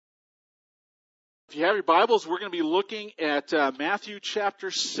If you have your Bibles, we're going to be looking at Matthew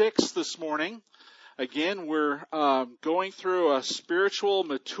chapter 6 this morning. Again, we're going through a spiritual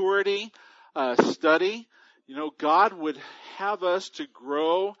maturity study. You know, God would have us to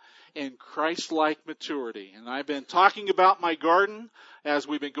grow in Christ-like maturity. And I've been talking about my garden as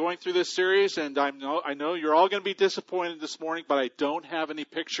we've been going through this series, and I know you're all going to be disappointed this morning, but I don't have any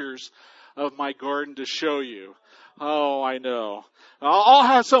pictures of my garden to show you. Oh, I know. I'll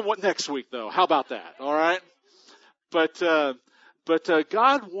have some next week, though. How about that? All right. But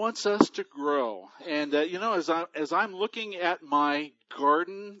God wants us to grow, and as I'm looking at my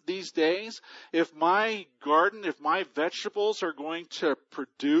garden these days, if my vegetables are going to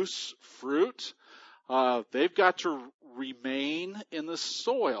produce fruit, they've got to remain in the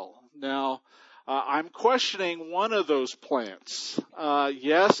soil. Now, I'm questioning one of those plants.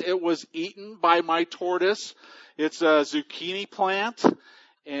 Yes, it was eaten by my tortoise. It's a zucchini plant,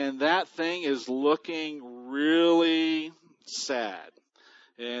 and that thing is looking really sad.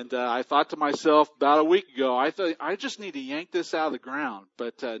 And I thought to myself about a week ago, I just need to yank this out of the ground.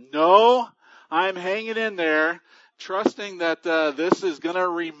 But no, I'm hanging in there, trusting that this is going to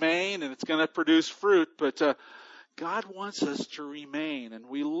remain and it's going to produce fruit. But God wants us to remain. And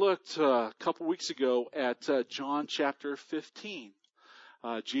we looked a couple weeks ago at John chapter 15.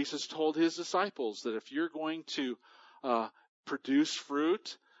 Jesus told his disciples that if you're going to produce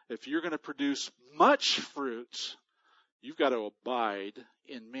fruit, if you're going to produce much fruit, you've got to abide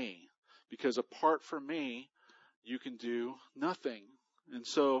in me. Because apart from me, you can do nothing. And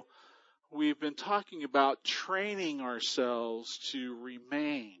so we've been talking about training ourselves to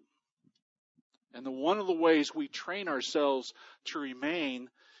remain. And one of the ways we train ourselves to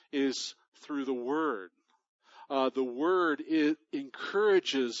remain is through the Word. The Word, it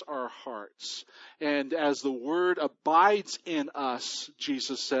encourages our hearts. And as the Word abides in us,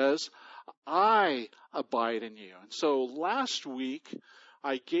 Jesus says, I abide in you. And so last week,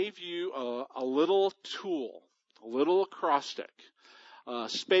 I gave you a little tool, a little acrostic,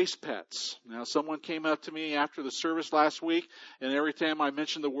 Space Pets. Now, someone came up to me after the service last week, and every time I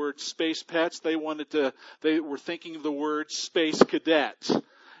mentioned the word Space Pets, they were thinking of the word Space Cadet.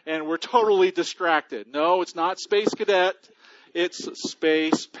 And we're totally distracted. No, it's not Space Cadet. It's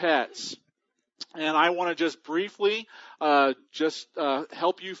Space Pets. And I want to just briefly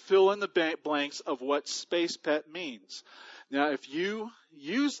help you fill in the blanks of what Space Pet means. Now, if you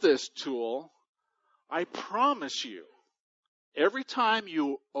use this tool, I promise you, every time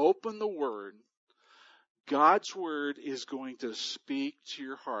you open the Word, God's Word is going to speak to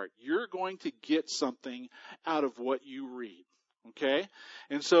your heart. You're going to get something out of what you read. Okay?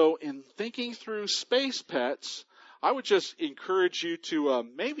 And so in thinking through Space Pets, I would just encourage you to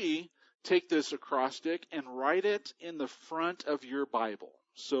maybe take this acrostic and write it in the front of your Bible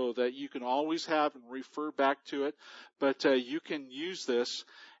so that you can always have and refer back to it. But you can use this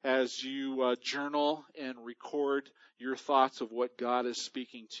as you journal and record your thoughts of what God is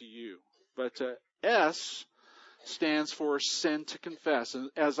speaking to you. But S stands for sin to confess.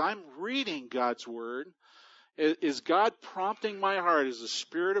 And as I'm reading God's Word, is God prompting my heart? Is the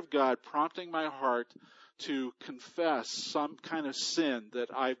Spirit of God prompting my heart to confess some kind of sin that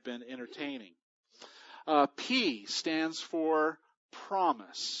I've been entertaining? P stands for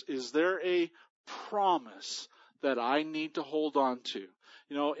promise. Is there a promise that I need to hold on to?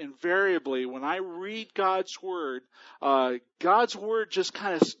 You know, invariably, when I read God's Word just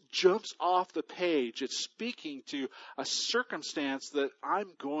kind of jumps off the page. It's speaking to a circumstance that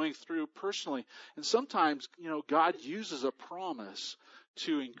I'm going through personally. And sometimes, God uses a promise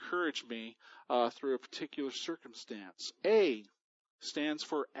to encourage me through a particular circumstance. A stands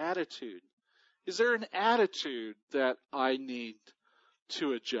for attitude. Is there an attitude that I need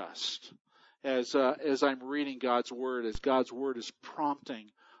to adjust as I'm reading God's Word, as God's Word is prompting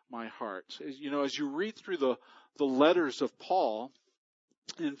my heart? As you read through the letters of Paul,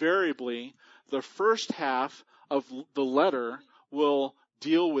 invariably, the first half of the letter will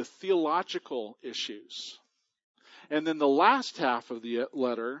deal with theological issues. And then the last half of the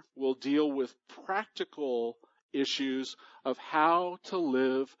letter will deal with practical issues of how to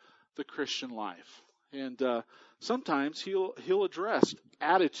live the Christian life. And sometimes he'll address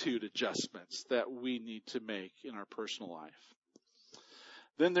attitude adjustments that we need to make in our personal life.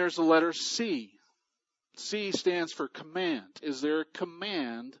 Then there's the letter C. C stands for command. Is there a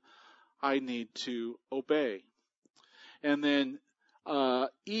command I need to obey? And then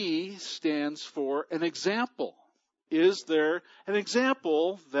E stands for an example. Is there an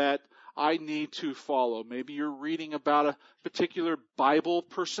example that I need to follow? Maybe you're reading about a particular Bible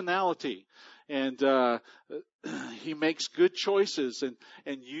personality, and he makes good choices,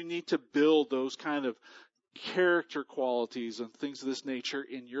 and you need to build those kind of character qualities and things of this nature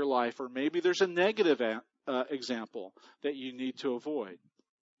in your life. Or maybe there's a negative example that you need to avoid.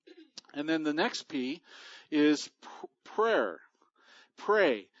 And then the next P is prayer.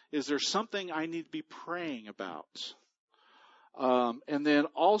 Pray. Is there something I need to be praying about? And then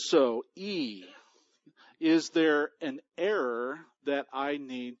also E, is there an error that I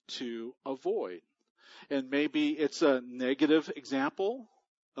need to avoid? And maybe it's a negative example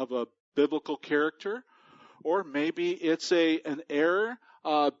of a biblical character, or maybe it's an error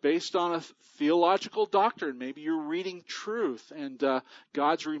based on a theological doctrine. Maybe you're reading truth, and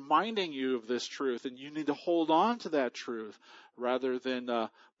God's reminding you of this truth, and you need to hold on to that truth rather than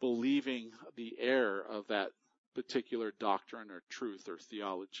believing the error of that particular doctrine or truth or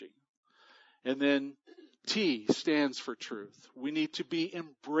theology. And then T stands for truth. We need to be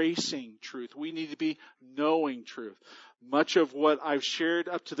embracing truth. We need to be knowing truth. Much of what I've shared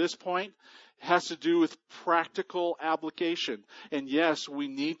up to this point has to do with practical application. And yes, we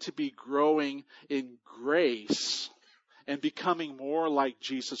need to be growing in grace and becoming more like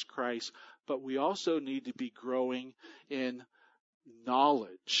Jesus Christ, but we also need to be growing in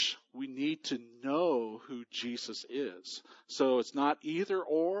knowledge. We need to know who Jesus is. So it's not either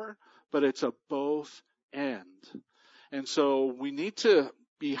or, but it's a both and. And so we need to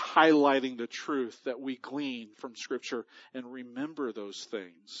be highlighting the truth that we glean from Scripture and remember those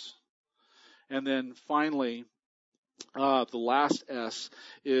things. And then finally, the last S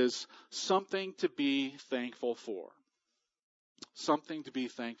is something to be thankful for. Something to be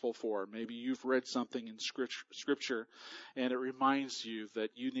thankful for. Maybe you've read something in Scripture and it reminds you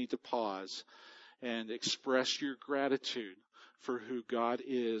that you need to pause and express your gratitude for who God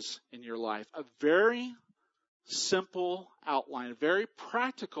is in your life. A very simple outline, a very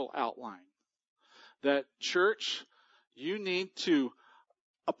practical outline that, church, you need to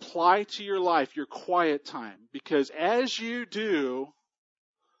apply to your life, your quiet time, because as you do,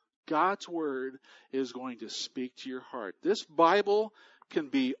 God's Word is going to speak to your heart. This Bible can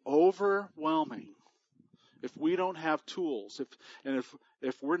be overwhelming if we don't have tools,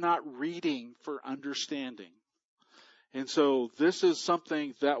 if we're not reading for understanding. And so this is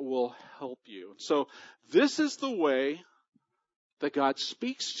something that will help you. So this is the way that God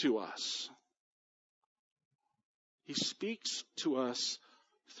speaks to us. He speaks to us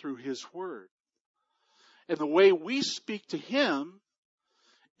through His Word. And the way we speak to Him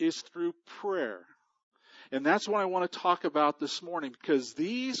is through prayer. And that's what I want to talk about this morning, because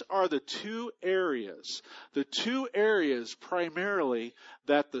these are the two areas primarily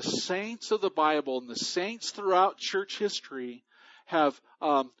that the saints of the Bible and the saints throughout church history have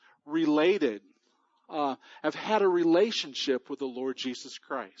related, have had a relationship with the Lord Jesus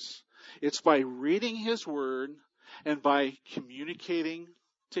Christ. It's by reading His Word and by communicating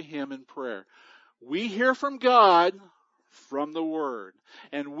to Him in prayer. We hear from God from the Word,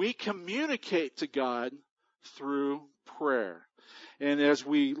 and we communicate to God through prayer. And as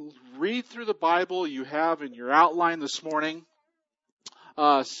we read through the Bible, you have in your outline this morning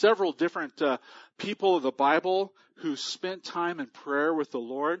several different people of the Bible who spent time in prayer with the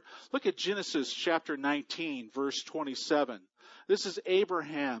Lord. Look at Genesis chapter 19, verse 27. This is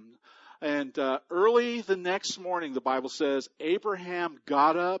Abraham. And early the next morning, the Bible says, Abraham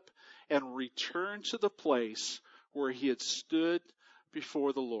got up and returned to the place where he had stood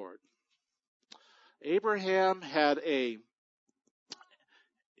before the Lord. Abraham had a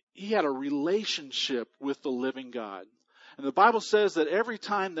relationship with the living God. And the Bible says that every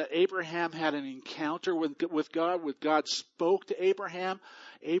time that Abraham had an encounter with God spoke to Abraham,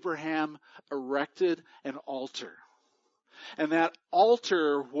 Abraham erected an altar. And that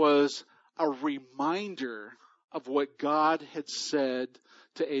altar was a reminder of what God had said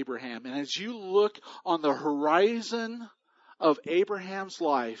to Abraham. And as you look on the horizon of Abraham's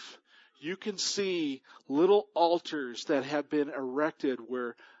life, you can see little altars that have been erected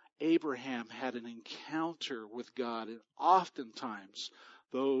where Abraham had an encounter with God, and oftentimes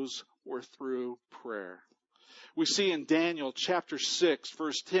those were through prayer. We see in Daniel chapter 6,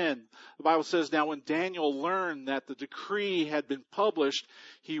 verse 10, the Bible says, Now when Daniel learned that the decree had been published,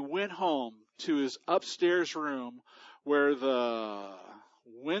 he went home to his upstairs room where the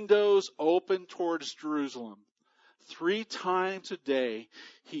windows opened towards Jerusalem. 3 times a day,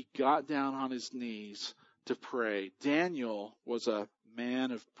 he got down on his knees to pray. Daniel was a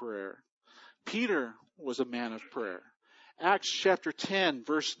man of prayer. Peter was a man of prayer. Acts chapter 10,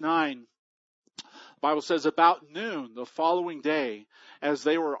 verse 9, the Bible says, About noon the following day, as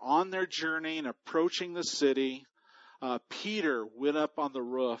they were on their journey and approaching the city, Peter went up on the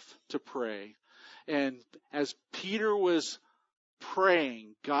roof to pray. And as Peter was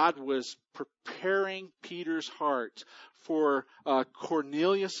praying, God was preparing Peter's heart for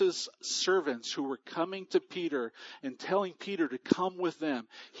Cornelius's servants who were coming to Peter and telling Peter to come with them.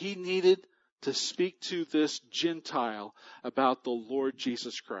 He needed to speak to this Gentile about the Lord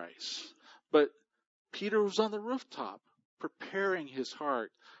Jesus Christ. But Peter was on the rooftop preparing his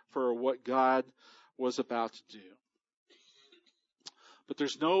heart for what God was about to do. But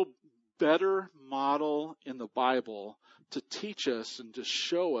there's no better model in the Bible to teach us and to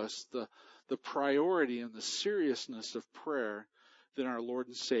show us the priority and the seriousness of prayer than our Lord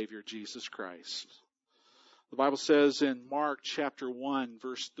and Savior, Jesus Christ. The Bible says in Mark chapter 1,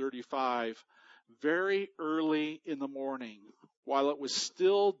 verse 35, very early in the morning, while it was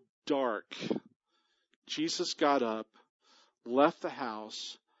still dark, Jesus got up, left the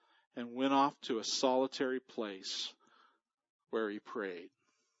house, and went off to a solitary place where he prayed.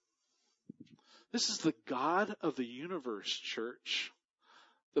 This is the God of the universe, church.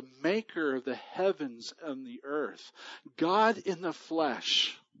 The maker of the heavens and the earth. God in the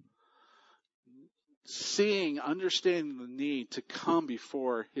flesh. Seeing, understanding the need to come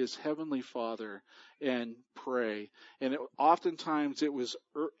before his heavenly Father and pray. And oftentimes it was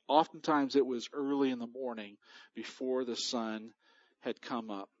early in the morning before the sun had come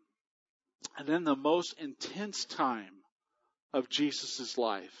up. And then the most intense time of Jesus'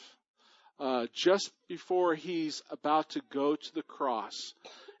 life. Just before he's about to go to the cross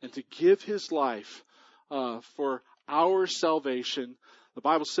and to give his life for our salvation, the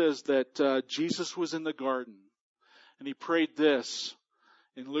Bible says that Jesus was in the garden and he prayed this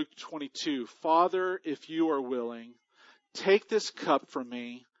in Luke 22, Father, if you are willing, take this cup from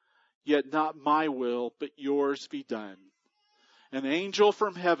me, yet not my will, but yours be done. An angel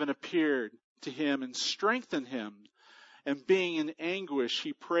from heaven appeared to him and strengthened him. And being in anguish,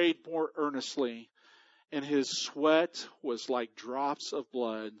 he prayed more earnestly, and his sweat was like drops of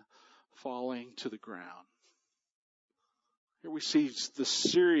blood falling to the ground. Here we see the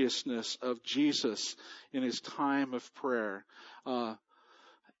seriousness of Jesus in his time of prayer.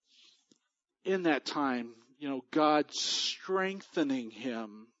 In that time, God strengthening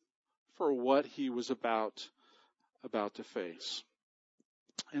him for what he was about to face.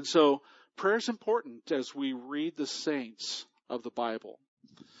 And so, prayer is important as we read the saints of the Bible.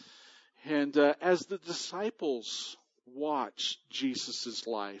 And as the disciples watched Jesus'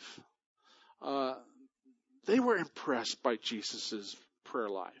 life, they were impressed by Jesus' prayer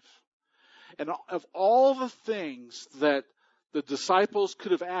life. And of all the things that the disciples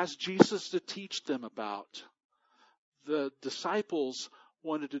could have asked Jesus to teach them about, the disciples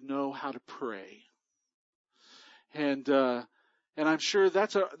wanted to know how to pray. And I'm sure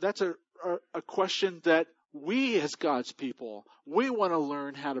that's a question that we as God's people, we want to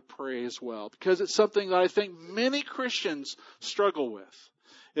learn how to pray as well, because it's something that I think many Christians struggle with.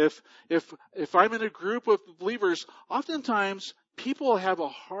 If I'm in a group of believers, oftentimes people have a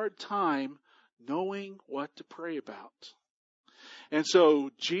hard time knowing what to pray about. And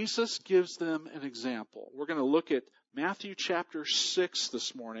so Jesus gives them an example. We're going to look at Matthew chapter 6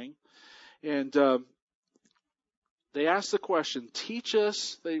 this morning, and they ask the question, teach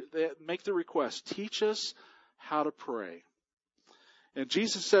us, they make the request, teach us how to pray. And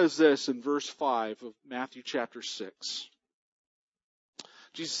Jesus says this in verse 5 of Matthew chapter 6.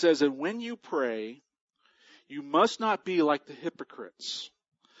 Jesus says, and when you pray, you must not be like the hypocrites,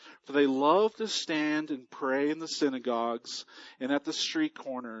 for they love to stand and pray in the synagogues and at the street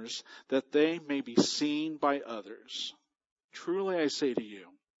corners, that they may be seen by others. Truly I say to you,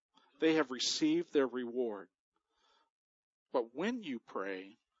 they have received their reward. But when you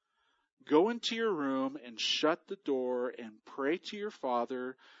pray, go into your room and shut the door and pray to your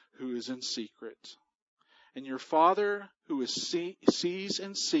Father who is in secret. And your Father who sees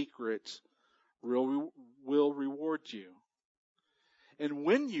in secret will reward you. And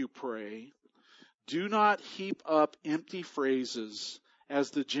when you pray, do not heap up empty phrases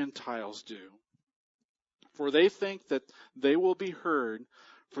as the Gentiles do, for they think that they will be heard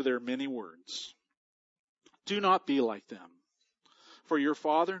for their many words. Do not be like them. For your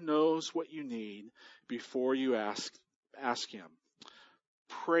Father knows what you need before you ask him.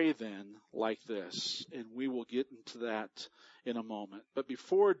 Pray then like this, and we will get into that in a moment. But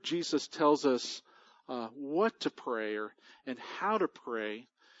before Jesus tells us what to pray and how to pray,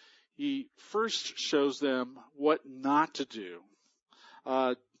 he first shows them what not to do.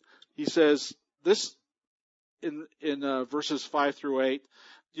 He says this in verses 5 through 8,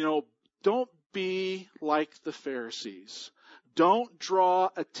 don't be like the Pharisees. Don't draw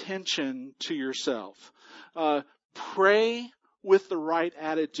attention to yourself. Pray with the right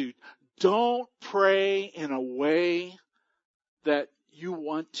attitude. Don't pray in a way that you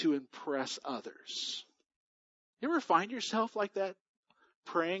want to impress others. You ever find yourself like that?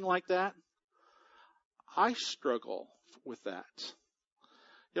 Praying like that? I struggle with that.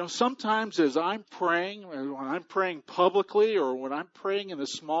 Sometimes as I'm praying, when I'm praying publicly or when I'm praying in a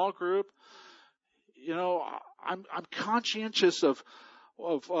small group, I'm conscientious of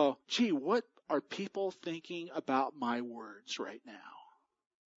what are people thinking about my words right now?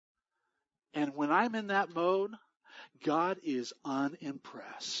 And when I'm in that mode, God is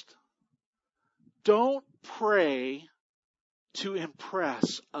unimpressed. Don't pray to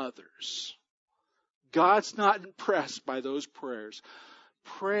impress others. God's not impressed by those prayers.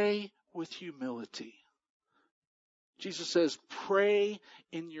 Pray with humility. Jesus says, pray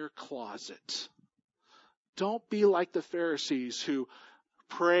in your closet. Don't be like the Pharisees who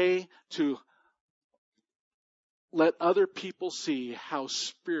pray to let other people see how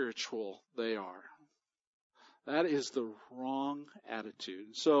spiritual they are. That is the wrong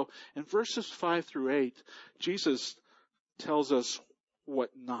attitude. So in verses 5 through 8, Jesus tells us what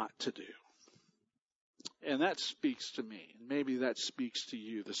not to do. And that speaks to me. Maybe that speaks to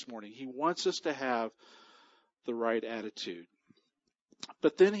you this morning. He wants us to have the right attitude.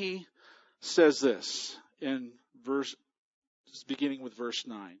 But then he says this in beginning with verse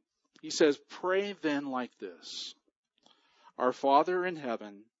 9. He says, pray then like this. Our Father in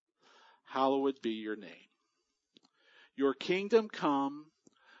heaven, hallowed be your name. Your kingdom come,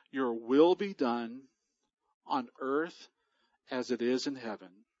 your will be done on earth as it is in heaven.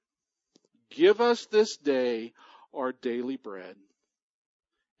 Give us this day our daily bread,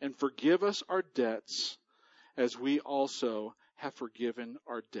 and forgive us our debts as we also have forgiven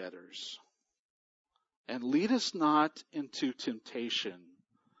our debtors. And lead us not into temptation,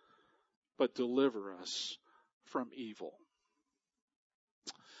 but deliver us from evil.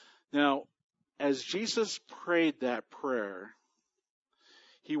 Now, as Jesus prayed that prayer,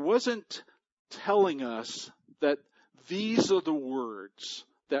 he wasn't telling us that these are the words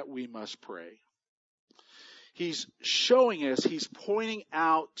that we must pray. He's showing us, he's pointing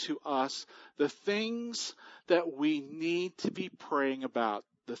out to us the things that we need to be praying about,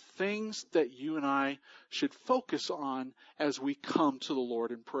 the things that you and I should focus on as we come to the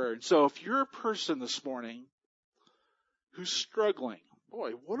Lord in prayer. And so if you're a person this morning who's struggling,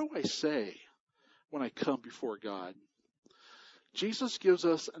 boy, what do I say when I come before God? Jesus gives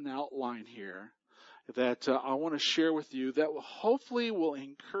us an outline here that I want to share with you that hopefully will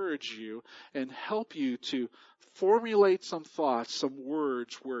encourage you and help you to formulate some thoughts, some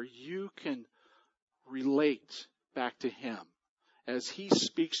words where you can relate back to Him. As He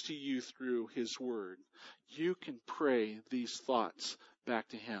speaks to you through His Word, you can pray these thoughts back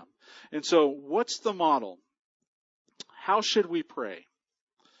to Him. And so, what's the model? How should we pray?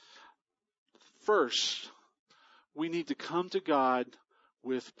 First, we need to come to God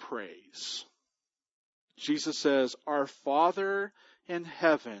with praise. Jesus says, our Father in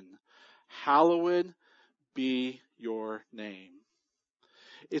heaven, hallowed be your name.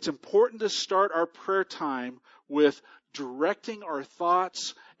 It's important to start our prayer time with directing our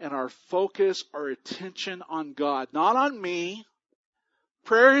thoughts and our focus, our attention on God, not on me.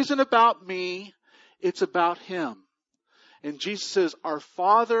 Prayer isn't about me, it's about Him. And Jesus says, our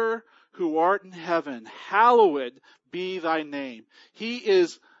Father who art in heaven, hallowed be thy name. He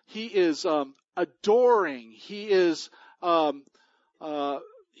is adoring. He is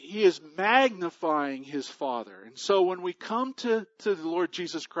magnifying His Father. And so when we come to the Lord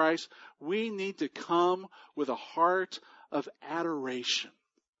Jesus Christ, we need to come with a heart of adoration,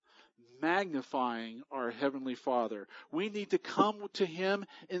 magnifying our Heavenly Father. We need to come to Him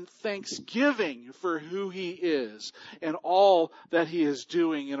in thanksgiving for who He is and all that He is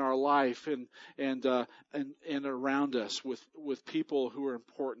doing in our life and around us with people who are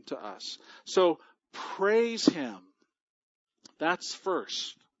important to us. So praise Him. That's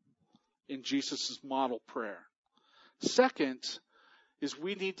first in Jesus' model prayer. Second is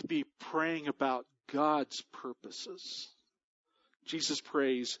we need to be praying about God's purposes. Jesus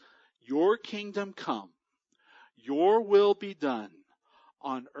prays, your kingdom come, your will be done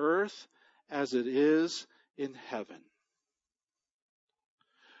on earth as it is in heaven.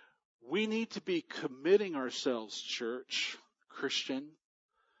 We need to be committing ourselves, church, Christian,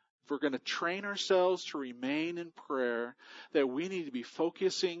 if we're going to train ourselves to remain in prayer, that we need to be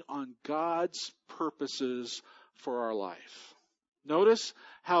focusing on God's purposes for our life. Notice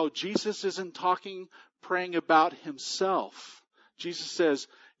how Jesus isn't praying about Himself. Jesus says,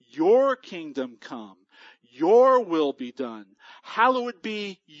 your kingdom come, your will be done. Hallowed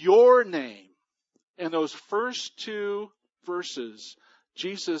be your name. In those first two verses,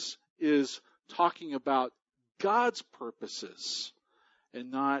 Jesus is talking about God's purposes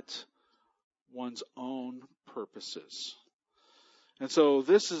and not one's own purposes. And so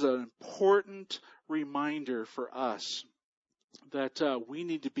this is an important reminder for us that we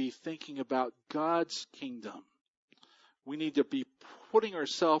need to be thinking about God's kingdom. We need to be putting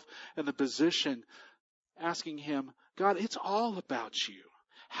ourselves in the position, asking Him, God, it's all about you.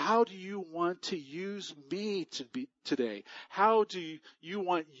 How do you want to use me today? How do you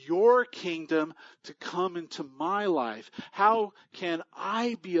want your kingdom to come into my life? How can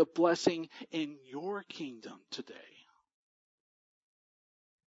I be a blessing in your kingdom today?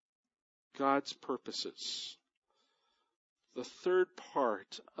 God's purposes. The third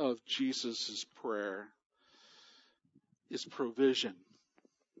part of Jesus' prayer is provision.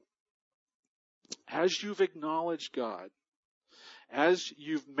 As you've acknowledged God, as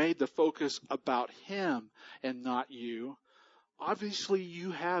you've made the focus about Him and not you, obviously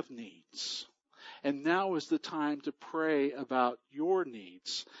you have needs. And now is the time to pray about your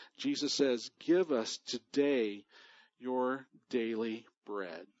needs. Jesus says, give us today your daily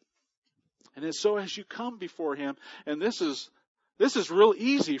bread. And so as you come before Him, and this is real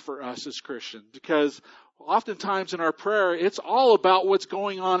easy for us as Christians, because oftentimes in our prayer, it's all about what's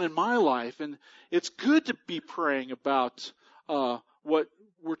going on in my life. And it's good to be praying about what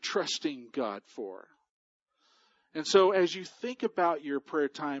we're trusting God for. And so as you think about your prayer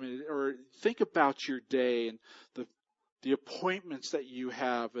time, or think about your day and the appointments that you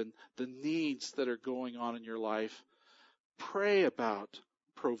have and the needs that are going on in your life, pray about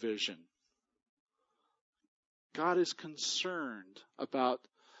provision. God is concerned about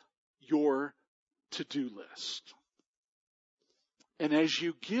your to-do list. And as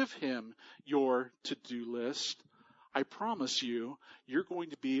you give Him your to-do list, I promise you, you're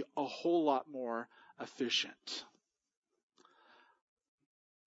going to be a whole lot more efficient.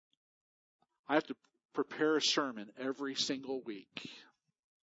 I have to prepare a sermon every single week.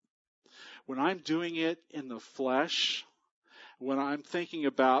 When I'm doing it in the flesh, when I'm thinking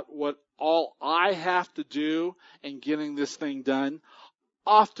about what all I have to do in getting this thing done,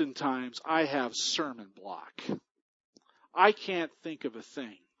 oftentimes I have sermon block. I can't think of a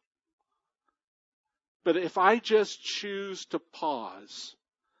thing. But if I just choose to pause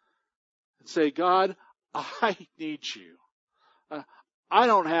and say, God, I need you. I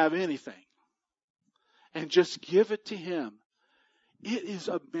don't have anything. And just give it to Him. It is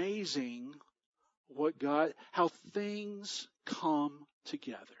amazing how things come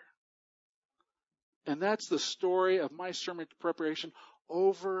together. And that's the story of my sermon preparation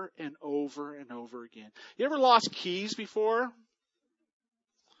over and over and over again. You ever lost keys before?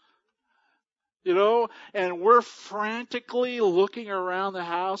 And we're frantically looking around the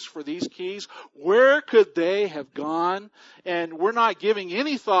house for these keys. Where could they have gone? And we're not giving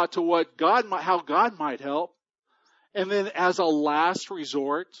any thought to how God might help. And then as a last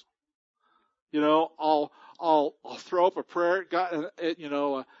resort, I'll throw up a prayer,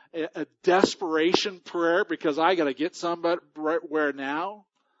 a desperation prayer because I got to get somebody right where now.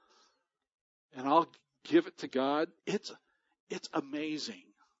 And I'll give it to God. It's amazing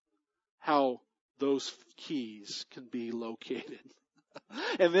how those keys can be located.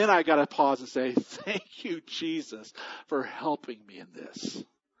 And then I got to pause and say, thank you, Jesus, for helping me in this.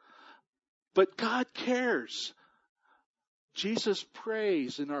 But God cares. Jesus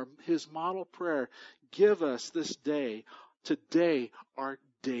prays in His model prayer, give us this day, today, our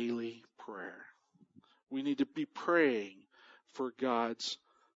daily prayer. We need to be praying for God's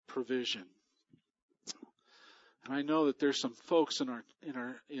provision. And I know that there's some folks in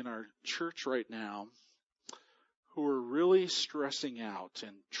our church right now who are really stressing out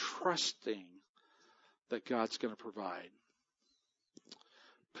and trusting that God's going to provide.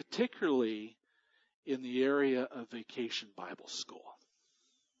 Particularly in the area of Vacation Bible School.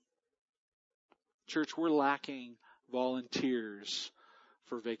 Church, we're lacking volunteers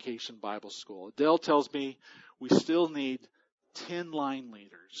for Vacation Bible School. Adele tells me we still need 10 line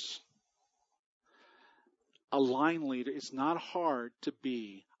leaders. A line leader, it's not hard to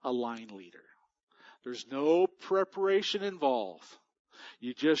be a line leader. There's no preparation involved.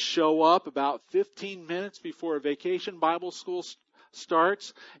 You just show up about 15 minutes before a Vacation Bible School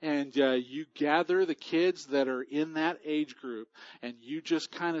starts, and you gather the kids that are in that age group, and you just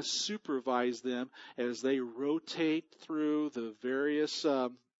kind of supervise them as they rotate through the various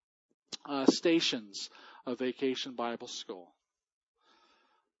stations of Vacation Bible School.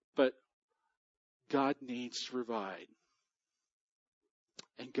 But God needs to provide.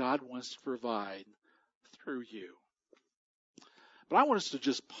 And God wants to provide through you. But I want us to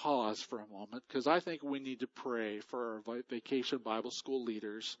just pause for a moment because I think we need to pray for our Vacation Bible School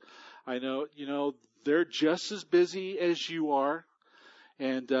leaders. I know, they're just as busy as you are,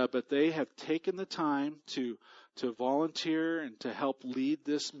 but they have taken the time to volunteer and to help lead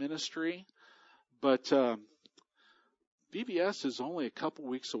this ministry. But VBS is only a couple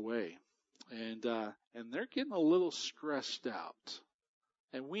weeks away, and they're getting a little stressed out,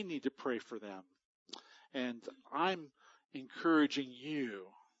 and we need to pray for them. And I'm encouraging you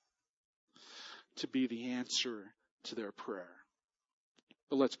to be the answer to their prayer.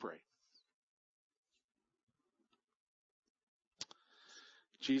 But let's pray.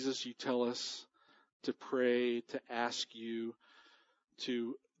 Jesus, you tell us to pray, to ask you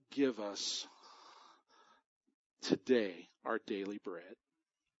to give us today our daily bread.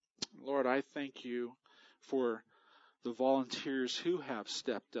 Lord, I thank you for the volunteers who have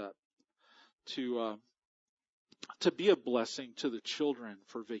stepped up to be a blessing to the children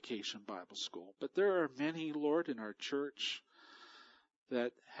for Vacation Bible School. But there are many, Lord, in our church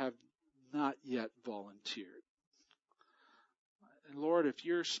that have not yet volunteered. And Lord, if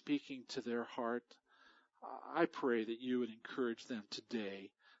you're speaking to their heart, I pray that you would encourage them today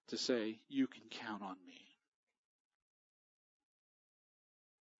to say, you can count on me.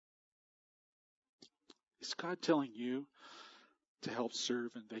 Is God telling you to help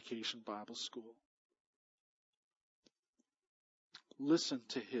serve in Vacation Bible School? Listen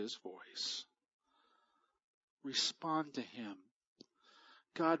to his voice. Respond to him.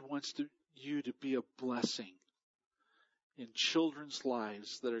 God wants you to be a blessing in children's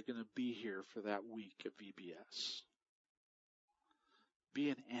lives that are going to be here for that week of VBS.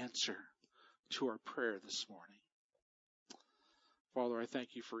 Be an answer to our prayer this morning. Father, I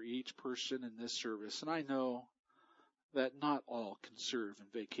thank you for each person in this service, and I know that not all can serve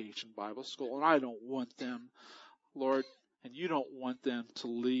in Vacation Bible School, and I don't want them, Lord, and you don't want them to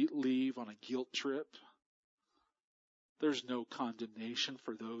leave on a guilt trip. There's no condemnation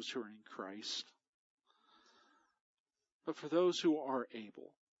for those who are in Christ. But for those who are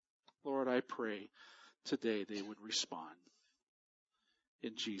able, Lord, I pray today they would respond.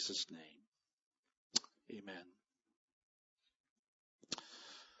 In Jesus' name, amen.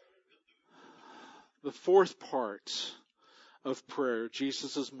 The fourth part of prayer,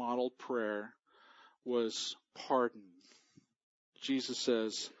 Jesus' modeled prayer, was pardon. Jesus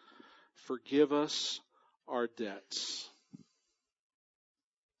says, forgive us our debts.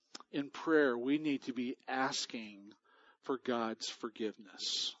 In prayer, we need to be asking for God's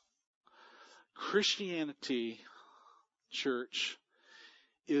forgiveness. Christianity, church,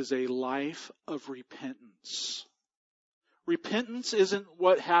 is a life of repentance. Repentance isn't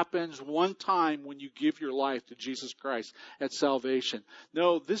what happens one time when you give your life to Jesus Christ at salvation.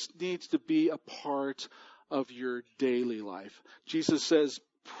 No, this needs to be a part of your daily life. Jesus says,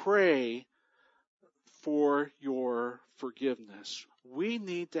 pray for your forgiveness. We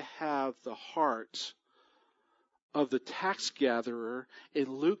need to have the heart of the tax gatherer in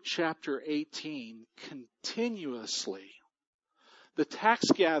Luke chapter 18 continuously. The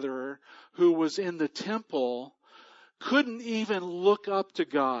tax gatherer who was in the temple couldn't even look up to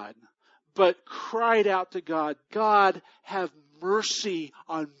God, but cried out to God, God, have mercy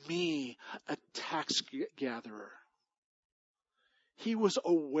on me, a tax gatherer. He was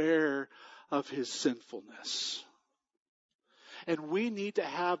aware of his sinfulness. And we need to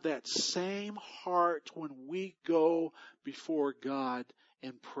have that same heart when we go before God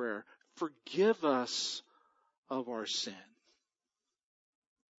in prayer. Forgive us of our sin.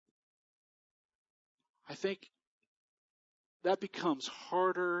 I think that becomes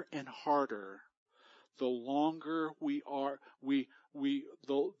harder and harder the longer we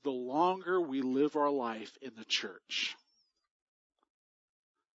longer we live our life in the church.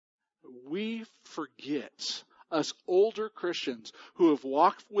 We forget, us older Christians who have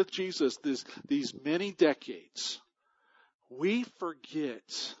walked with Jesus these many decades, we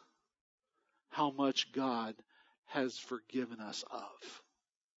forget how much God has forgiven us of.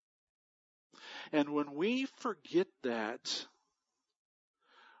 And when we forget that,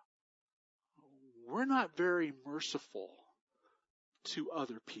 we're not very merciful to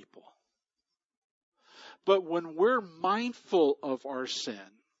other people. But when we're mindful of our sin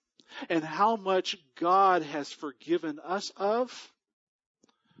and how much God has forgiven us of,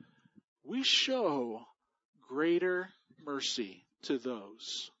 we show greater mercy to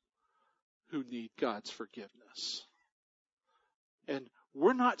those who need God's forgiveness. And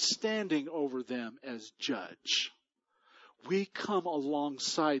we're not standing over them as judge. We come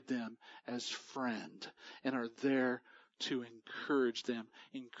alongside them as friend and are there to encourage them,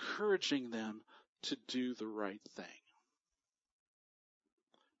 encouraging them to do the right thing.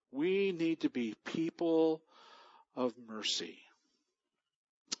 We need to be people of mercy.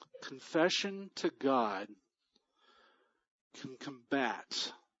 Confession to God can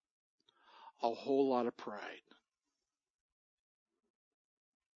combat a whole lot of pride.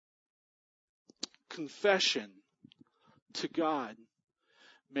 Confession to God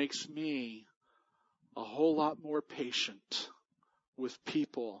makes me a whole lot more patient with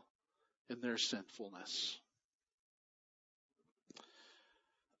people in their sinfulness.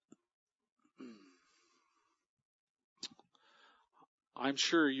 I'm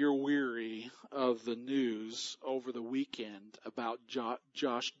sure you're weary of the news over the weekend about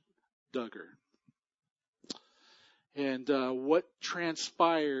Josh Duggar and what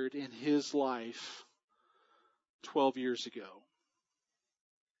transpired in his life 12 years ago.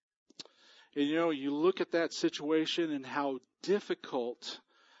 And you look at that situation and how difficult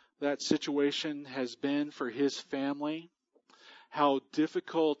that situation has been for his family, how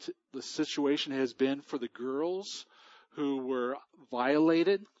difficult the situation has been for the girls who were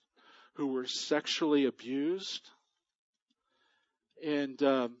violated, who were sexually abused. And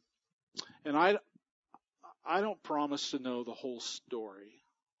I don't promise to know the whole story.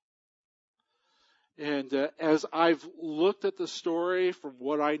 And as I've looked at the story from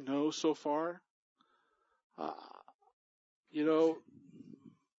what I know so far,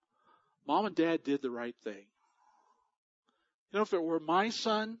 Mom and Dad did the right thing. If it were my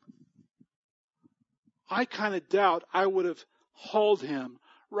son, I kind of doubt I would have hauled him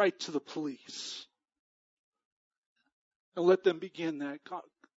right to the police and let them begin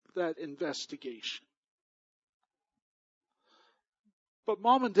that investigation. But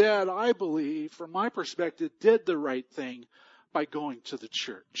Mom and Dad, I believe, from my perspective, did the right thing by going to the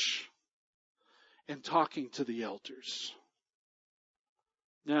church and talking to the elders.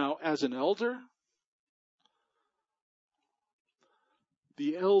 Now, as an elder,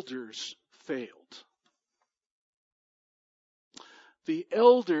 the elders failed. The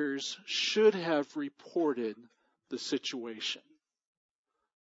elders should have reported the situation.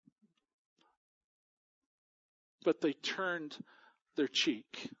 But they turned their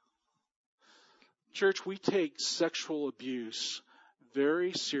cheek. Church, we take sexual abuse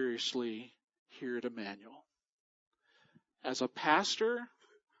very seriously here at Emmanuel. As a pastor,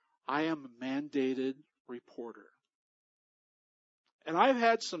 I am a mandated reporter. And I've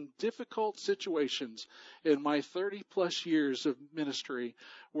had some difficult situations in my 30 plus years of ministry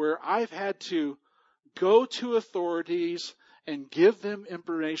where I've had to go to authorities and give them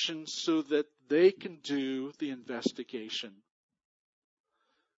information so that they can do the investigation.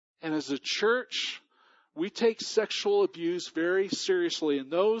 And as a church, we take sexual abuse very seriously. And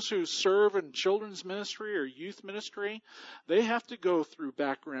those who serve in children's ministry or youth ministry, they have to go through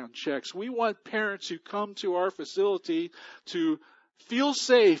background checks. We want parents who come to our facility to feel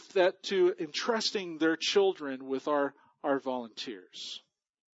safe to entrusting their children with our volunteers.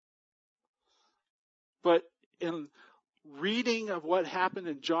 But in reading of what happened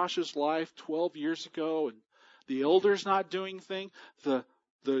in Josh's life 12 years ago, and the elders not doing things, the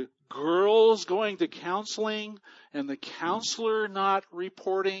girls going to counseling, and the counselor not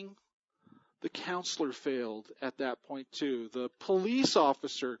reporting, the counselor failed at that point too. The police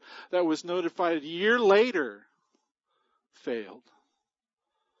officer that was notified a year later failed.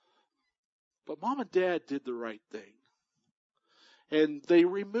 But Mom and Dad did the right thing. And they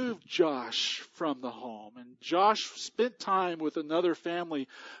removed Josh from the home. And Josh spent time with another family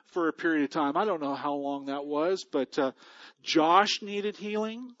for a period of time. I don't know how long that was, but Josh needed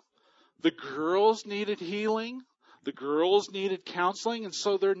healing. The girls needed healing. The girls needed counseling. And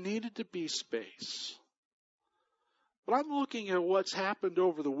so there needed to be space. But I'm looking at what's happened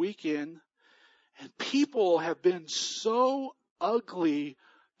over the weekend, and people have been so ugly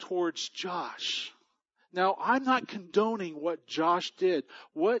towards Josh. Now, I'm not condoning what Josh did.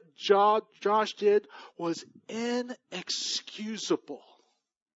 What Josh did was inexcusable.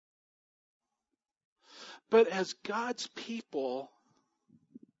 But as God's people,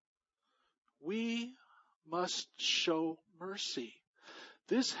 we must show mercy.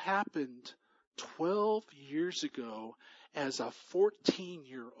 This happened 12 years ago as a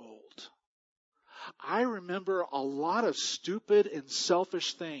 14-year-old. I remember a lot of stupid and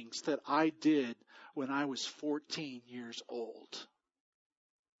selfish things that I did when I was 14 years old.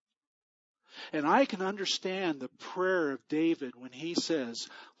 And I can understand the prayer of David when he says,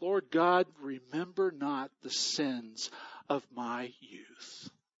 Lord God, remember not the sins of my youth.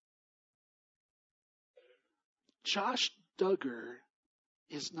 Josh Duggar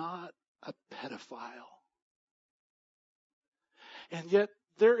is not a pedophile. And yet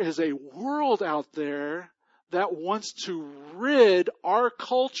there is a world out there that wants to rid our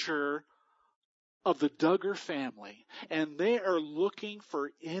culture of the Duggar family. And they are looking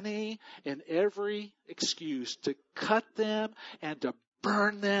for any and every excuse to cut them and to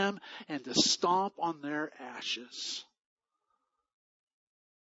burn them and to stomp on their ashes.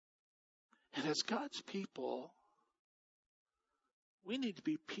 And as God's people, we need to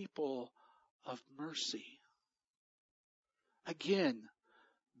be people of mercy. Again,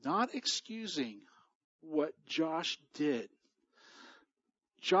 not excusing what Josh did.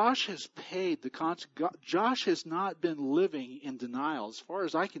 Josh has paid the consequence. Josh has not been living in denial, as far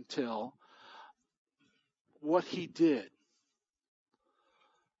as I can tell, what he did.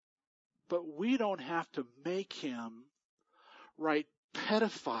 But we don't have to make him write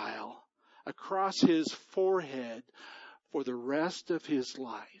pedophile across his forehead for the rest of his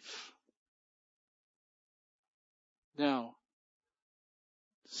life. Now,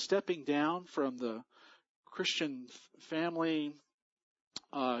 stepping down from the Christian Family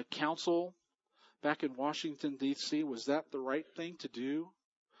Council back in Washington, D.C., was that the right thing to do?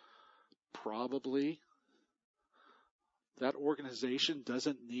 Probably. That organization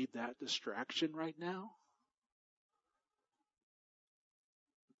doesn't need that distraction right now.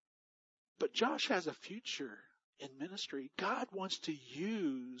 But Josh has a future in ministry. God wants to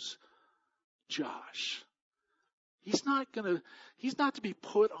use Josh. He's not to be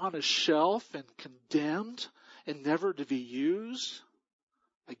put on a shelf and condemned and never to be used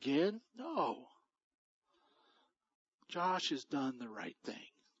again. No. Josh has done the right thing.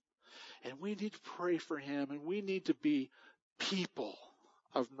 And we need to pray for him, and we need to be people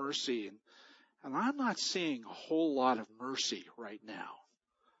of mercy. And I'm not seeing a whole lot of mercy right now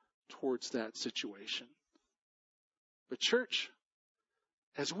towards that situation. But church,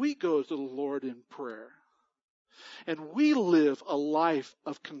 as we go to the Lord in prayer, and we live a life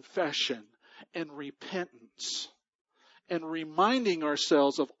of confession and repentance, and reminding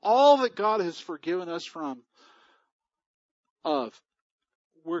ourselves of all that God has forgiven us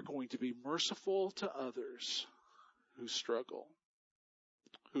we're going to be merciful to others who struggle,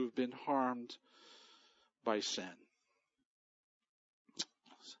 who have been harmed by sin.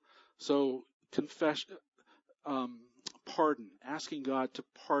 So pardon, asking God to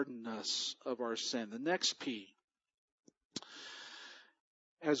pardon us of our sin. The next P,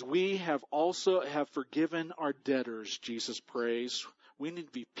 as we have forgiven our debtors, Jesus prays, we need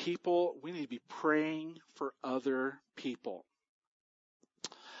to be praying for other people.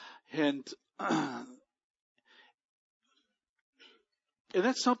 And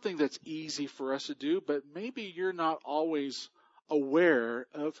that's something that's easy for us to do, but maybe you're not always aware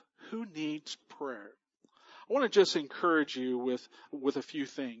of who needs prayer. I want to just encourage you with a few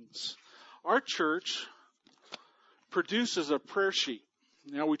things. Our church produces a prayer sheet.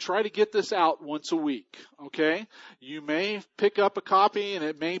 Now, we try to get this out once a week, okay? You may pick up a copy and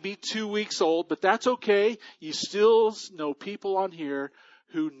it may be 2 weeks old, but that's okay. You still know people on here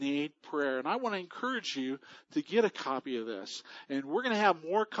who need prayer. And I want to encourage you to get a copy of this. And we're going to have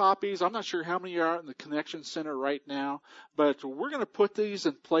more copies. I'm not sure how many are in the Connection Center right now, but we're going to put these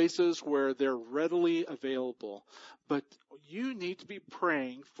in places where they're readily available. But you need to be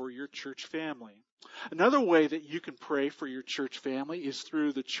praying for your church family. Another way that you can pray for your church family is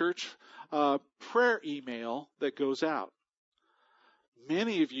through the church prayer email that goes out.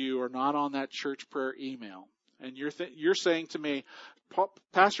 Many of you are not on that church prayer email. And you're saying to me,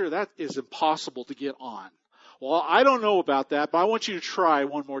 Pastor, that is impossible to get on. Well, I don't know about that, but I want you to try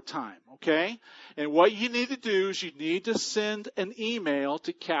one more time, okay? And what you need to do is you need to send an email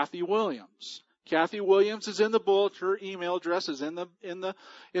to Kathy Williams. Kathy Williams is in the bulletin. Her email address is in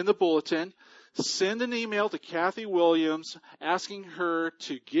the bulletin. Send an email to Kathy Williams asking her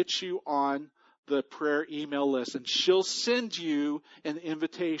to get you on the prayer email list, and she'll send you an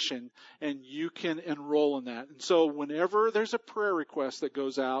invitation and you can enroll in that. And so whenever there's a prayer request that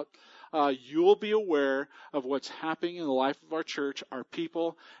goes out, you'll be aware of what's happening in the life of our church, our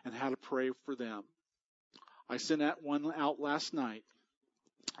people, and how to pray for them. I sent that one out last night,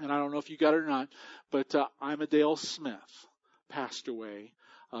 and I don't know if you got it or not, but Imadale Smith passed away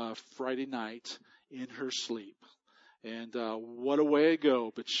Friday night in her sleep. And what a way to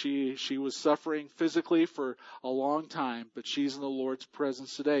go. But she was suffering physically for a long time, but she's in the Lord's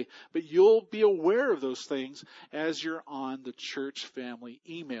presence today. But you'll be aware of those things as you're on the church family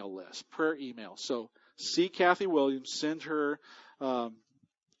email list, prayer email. So see Kathy Williams, send her,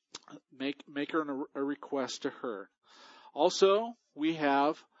 make her a request to her. Also, we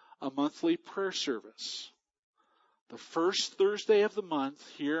have a monthly prayer service The first Thursday of the month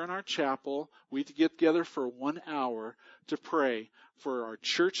here in our chapel, we get together for 1 hour to pray for our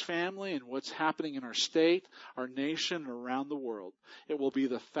church family and what's happening in our state, our nation, and around the world. It will be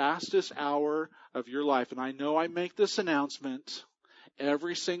the fastest hour of your life. And I know I make this announcement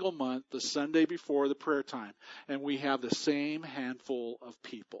every single month, the Sunday before the prayer time. And we have the same handful of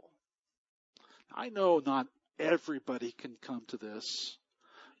people. I know not everybody can come to this,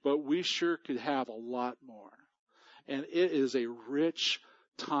 but we sure could have a lot more. And it is a rich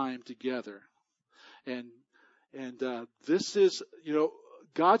time together. And this is,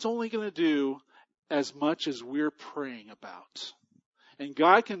 God's only going to do as much as we're praying about. And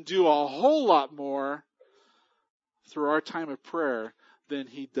God can do a whole lot more through our time of prayer than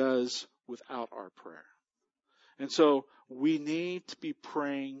He does without our prayer. And so we need to be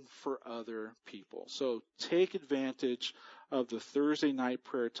praying for other people. So take advantage of the Thursday night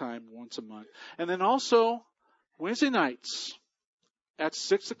prayer time once a month. And then also Wednesday nights at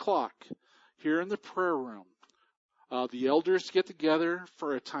 6 o'clock here in the prayer room. The elders get together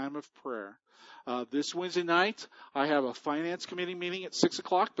for a time of prayer. This Wednesday night, I have a finance committee meeting at 6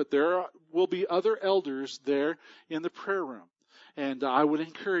 o'clock, but there will be other elders there in the prayer room. And I would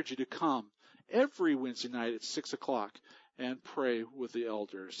encourage you to come every Wednesday night at 6 o'clock and pray with the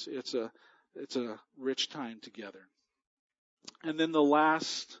elders. It's a rich time together. And then the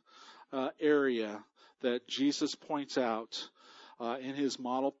last area that Jesus points out in His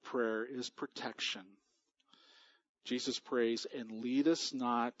model prayer is protection. Jesus prays, and lead us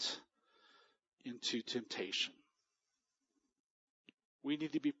not into temptation. We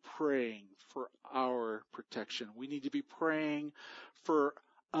need to be praying for our protection. We need to be praying for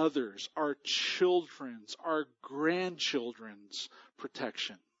others, our children's, our grandchildren's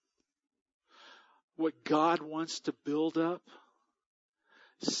protection. What God wants to build up,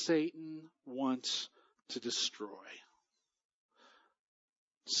 Satan wants to destroy.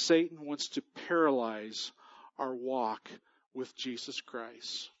 Satan wants to paralyze our walk with Jesus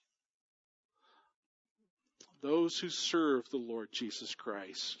Christ. Those who serve the Lord Jesus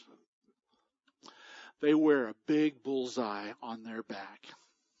Christ, they wear a big bullseye on their back.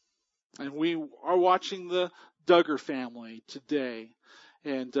 And we are watching the Duggar family today,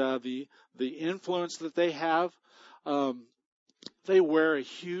 and the influence that they have. They wear a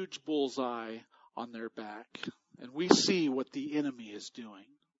huge bullseye on their back, and we see what the enemy is doing.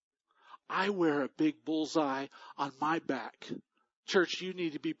 I wear a big bullseye on my back. Church, you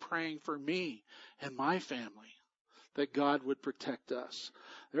need to be praying for me and my family, that God would protect us.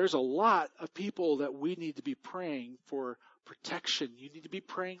 There's a lot of people that we need to be praying for protection. You need to be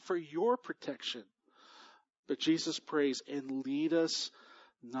praying for your protection. But Jesus prays, and lead us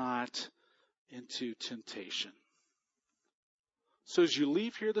not into temptation. So as you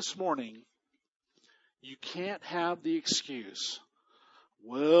leave here this morning, you can't have the excuse,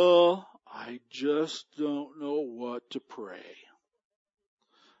 well, I just don't know what to pray.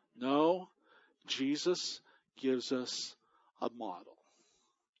 No, Jesus gives us a model.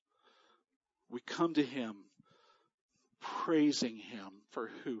 We come to Him praising Him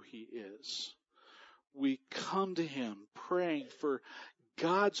for who He is. We come to Him praying for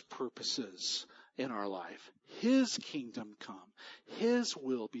God's purposes in our life. His kingdom come. His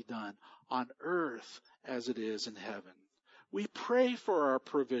will be done on earth as it is in heaven. We pray for our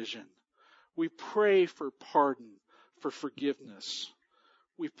provision. We pray for pardon, for forgiveness.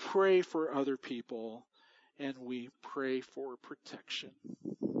 We pray for other people, and we pray for protection.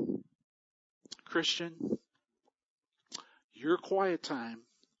 Christian, your quiet time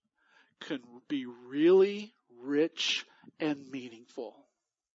can be really rich and meaningful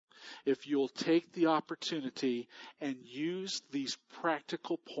if you'll take the opportunity and use these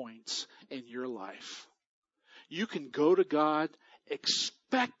practical points in your life. You can go to God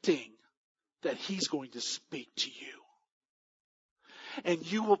expecting that He's going to speak to you.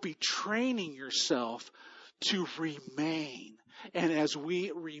 And you will be training yourself to remain. And as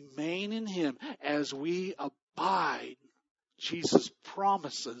we remain in Him, as we abide, Jesus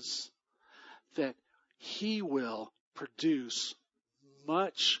promises that He will produce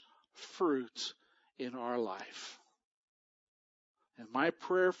much fruit in our life. And my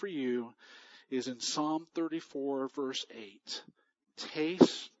prayer for you is in Psalm 34, verse 8.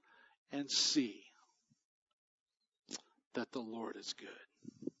 Taste and see that the Lord is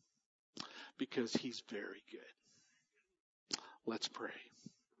good, because He's very good. Let's pray.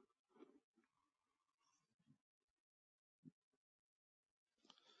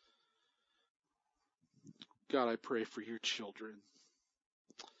 God, I pray for your children,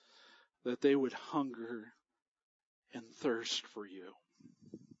 that they would hunger and thirst for you.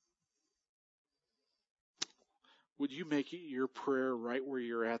 Would you make it your prayer right where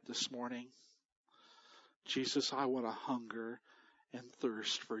you're at this morning? Jesus, I want to hunger and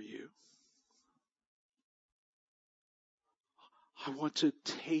thirst for you. I want to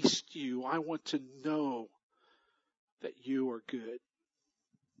taste you. I want to know that you are good.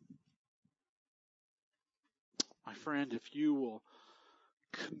 My friend, if you will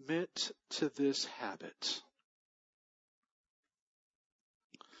commit to this habit,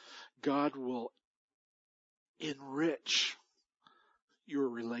 God will enrich your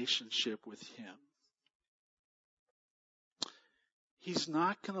relationship with Him. He's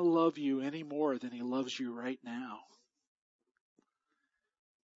not going to love you any more than He loves you right now.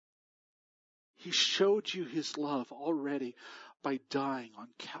 He showed you His love already by dying on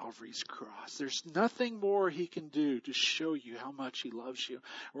Calvary's cross. There's nothing more He can do to show you how much He loves you.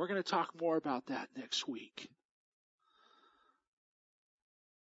 We're going to talk more about that next week.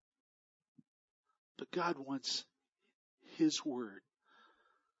 But God wants His Word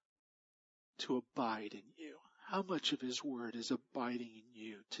to abide in you. How much of His Word is abiding in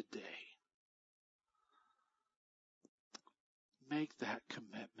you today? Make that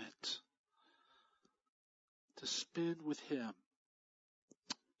commitment to spend with Him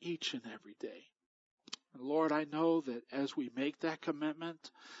each and every day. And Lord, I know that as we make that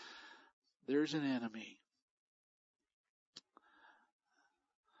commitment, there's an enemy.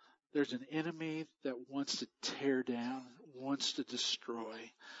 There's an enemy that wants to tear down, wants to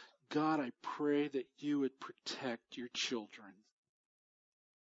destroy. God, I pray that you would protect your children.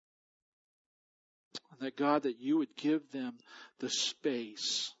 And that God, that you would give them the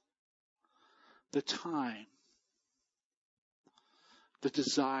space, the time, the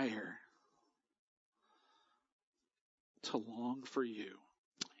desire to long for you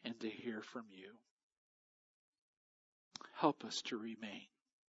and to hear from you. Help us to remain.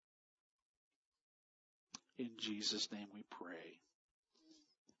 In Jesus' name we pray.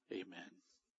 Amen.